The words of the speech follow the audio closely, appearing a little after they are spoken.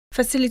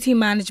Facility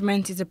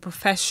management is a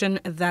profession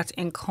that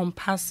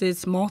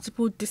encompasses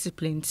multiple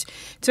disciplines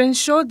to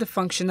ensure the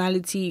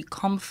functionality,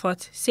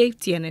 comfort,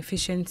 safety, and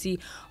efficiency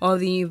of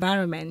the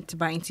environment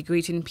by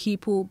integrating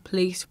people,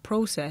 place,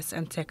 process,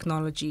 and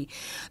technology.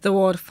 The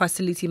World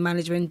Facility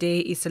Management Day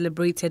is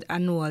celebrated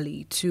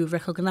annually to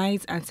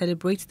recognize and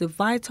celebrate the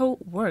vital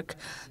work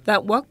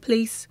that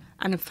workplace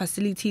and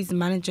facilities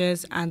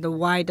managers and the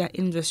wider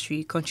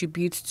industry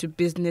contribute to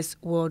business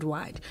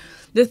worldwide.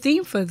 The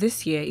theme for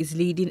this year is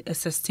Leading a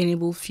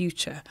Sustainable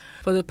Future.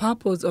 For the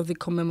purpose of the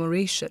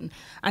commemoration,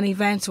 an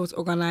event was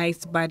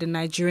organized by the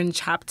Nigerian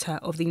chapter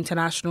of the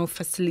International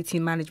Facility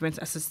Management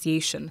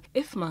Association.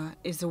 IFMA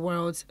is the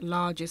world's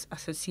largest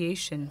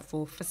association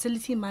for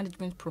facility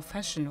management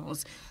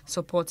professionals,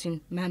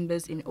 supporting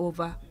members in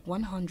over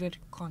 100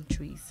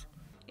 countries.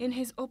 In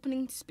his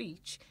opening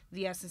speech,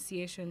 the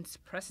association's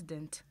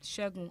president,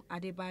 Segun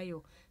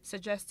Adebayo,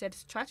 suggested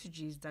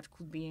strategies that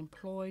could be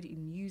employed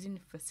in using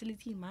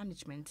facility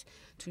management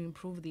to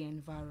improve the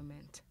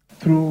environment.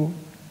 Through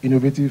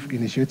innovative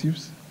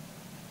initiatives,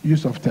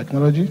 use of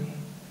technology,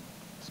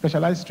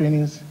 specialized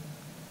trainings,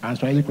 and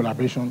strategic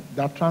collaboration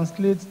that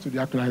translates to the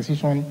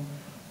actualization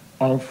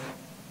of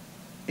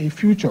a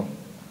future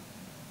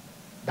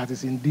that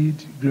is indeed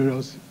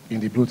glorious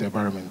in the built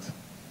environment.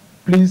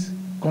 Please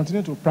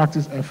continue to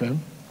practice FM,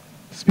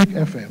 speak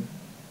FM,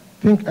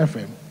 think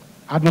FM,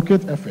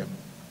 advocate FM,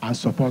 and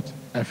support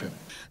FM.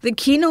 The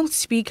keynote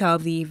speaker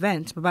of the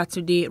event,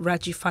 Babatunde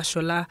Raji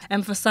Fashola,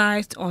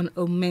 emphasized on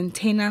a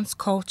maintenance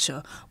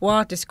culture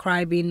while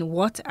describing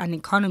what an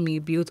economy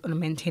built on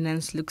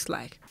maintenance looks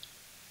like.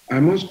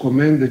 I must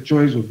commend the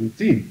choice of the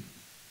theme,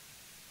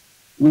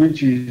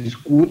 which is,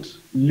 quote,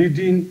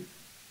 leading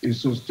a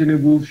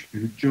sustainable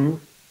future.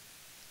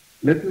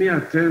 Let me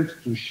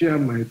attempt to share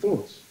my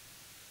thoughts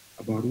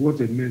about what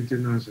a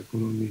maintenance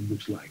economy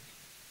looks like.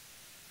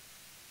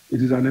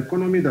 It is an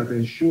economy that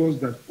ensures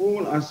that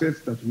all assets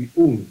that we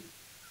own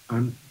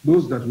and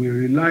those that we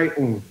rely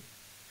on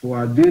for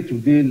our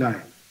day-to-day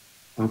life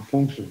and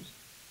functions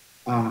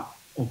are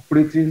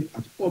operating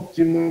at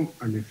optimum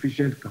and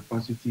efficient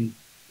capacity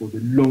for the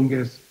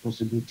longest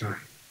possible time.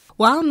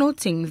 While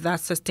noting that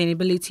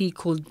sustainability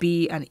could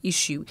be an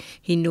issue,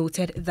 he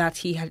noted that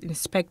he had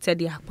inspected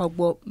the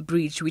Akpogbo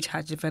Bridge, which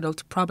had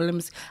developed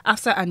problems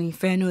after an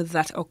inferno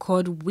that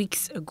occurred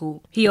weeks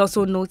ago. He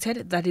also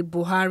noted that the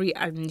Buhari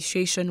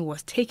administration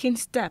was taking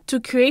steps to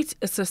create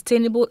a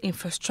sustainable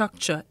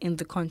infrastructure in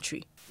the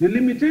country. The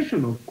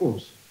limitation, of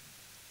course,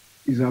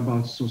 is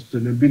about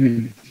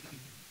sustainability,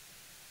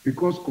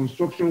 because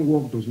construction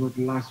work does not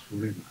last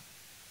forever.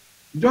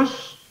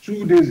 Just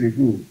 2 days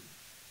ago,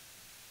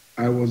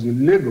 I was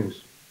in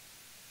Lagos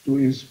to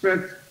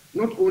inspect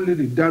not only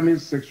the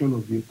damaged section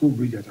of the Eko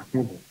Bridge at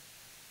Akpogbo,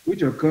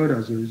 which occurred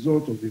as a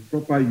result of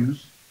improper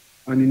use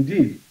and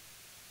indeed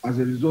as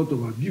a result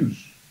of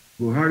abuse.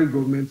 The Buhari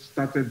government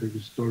started the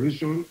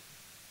restoration,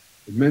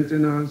 the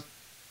maintenance,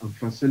 and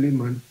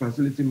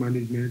facility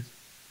management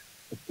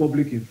of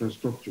public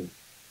infrastructure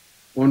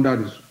under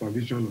the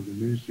supervision of the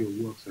Ministry of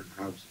Works and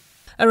Housing.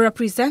 A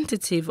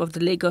representative of the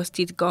Lagos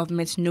state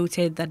government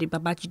noted that the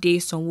Babajide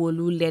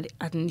Sanwo-Olu-led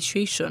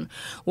administration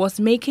was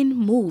making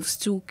moves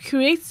to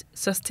create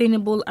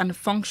sustainable and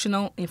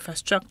functional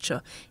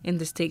infrastructure in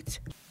the state.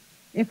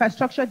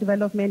 Infrastructure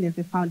development is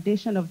the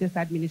foundation of this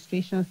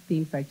administration's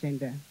themes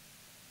agenda.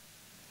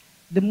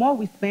 The more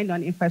we spend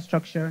on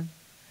infrastructure,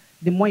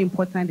 the more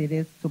important it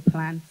is to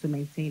plan to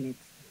maintain it.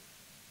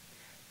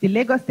 The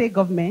Lagos state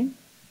government,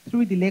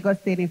 through the Lagos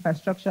State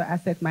Infrastructure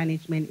Asset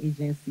Management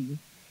Agency,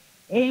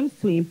 aims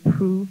to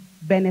improve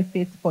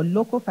benefits for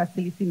local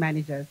facility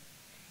managers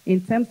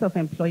in terms of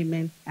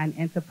employment and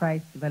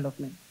enterprise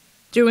development.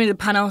 During the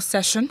panel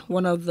session,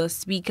 one of the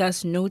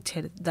speakers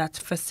noted that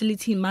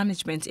facility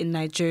management in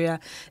Nigeria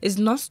is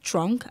not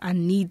strong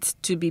and needs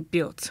to be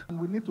built.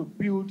 We need to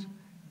build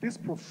this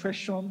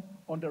profession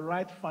on the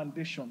right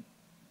foundation.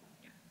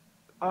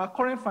 Our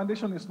current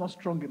foundation is not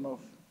strong enough.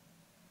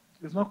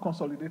 It's not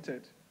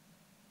consolidated.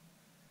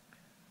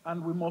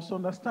 And we must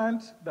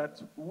understand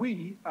that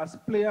we, as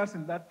players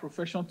in that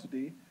profession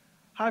today,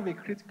 have a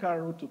critical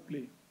role to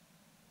play.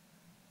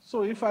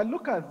 So if I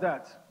look at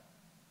that,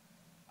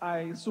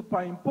 I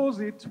superimpose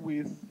it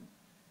with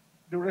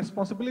the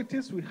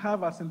responsibilities we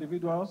have as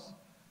individuals,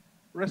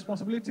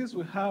 responsibilities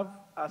we have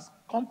as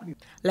companies.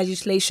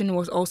 Legislation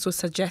was also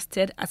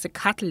suggested as a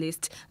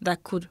catalyst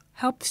that could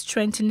help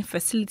strengthen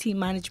facility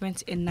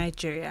management in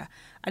Nigeria.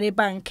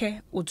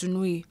 Adebanke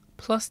Odunui,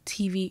 Plus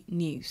TV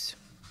News.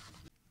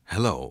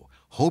 Hello,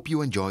 hope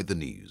you enjoyed the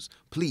news.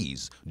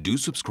 Please do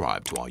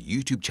subscribe to our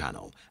YouTube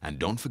channel and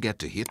don't forget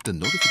to hit the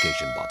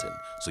notification button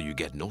so you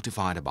get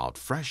notified about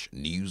fresh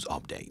news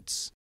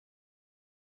updates.